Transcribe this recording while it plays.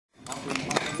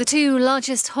The two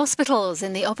largest hospitals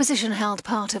in the opposition-held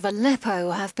part of Aleppo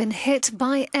have been hit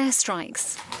by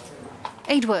airstrikes.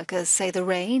 Aid workers say the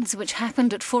raids, which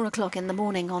happened at 4 o'clock in the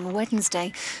morning on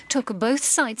Wednesday, took both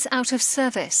sites out of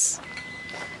service.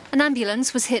 An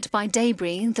ambulance was hit by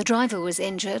debris. The driver was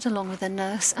injured, along with a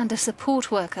nurse and a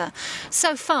support worker.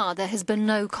 So far, there has been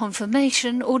no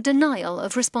confirmation or denial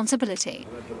of responsibility.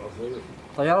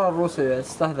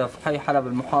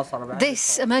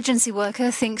 This emergency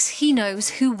worker thinks he knows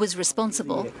who was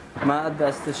responsible.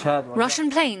 Russian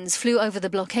planes flew over the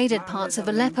blockaded parts of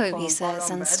Aleppo, he says,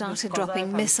 and started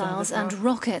dropping missiles and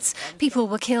rockets. People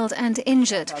were killed and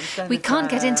injured. We can't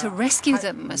get in to rescue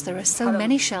them, as there are so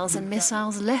many shells and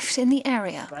missiles left in the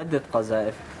area.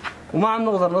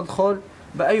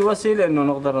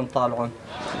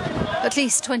 At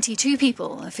least 22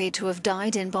 people are feared to have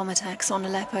died in bomb attacks on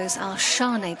Aleppo's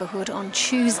al-Assad neighbourhood on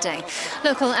Tuesday.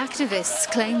 Local activists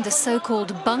claim the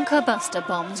so-called bunker-buster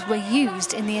bombs were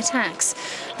used in the attacks.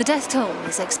 The death toll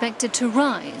is expected to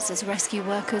rise as rescue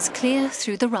workers clear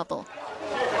through the rubble.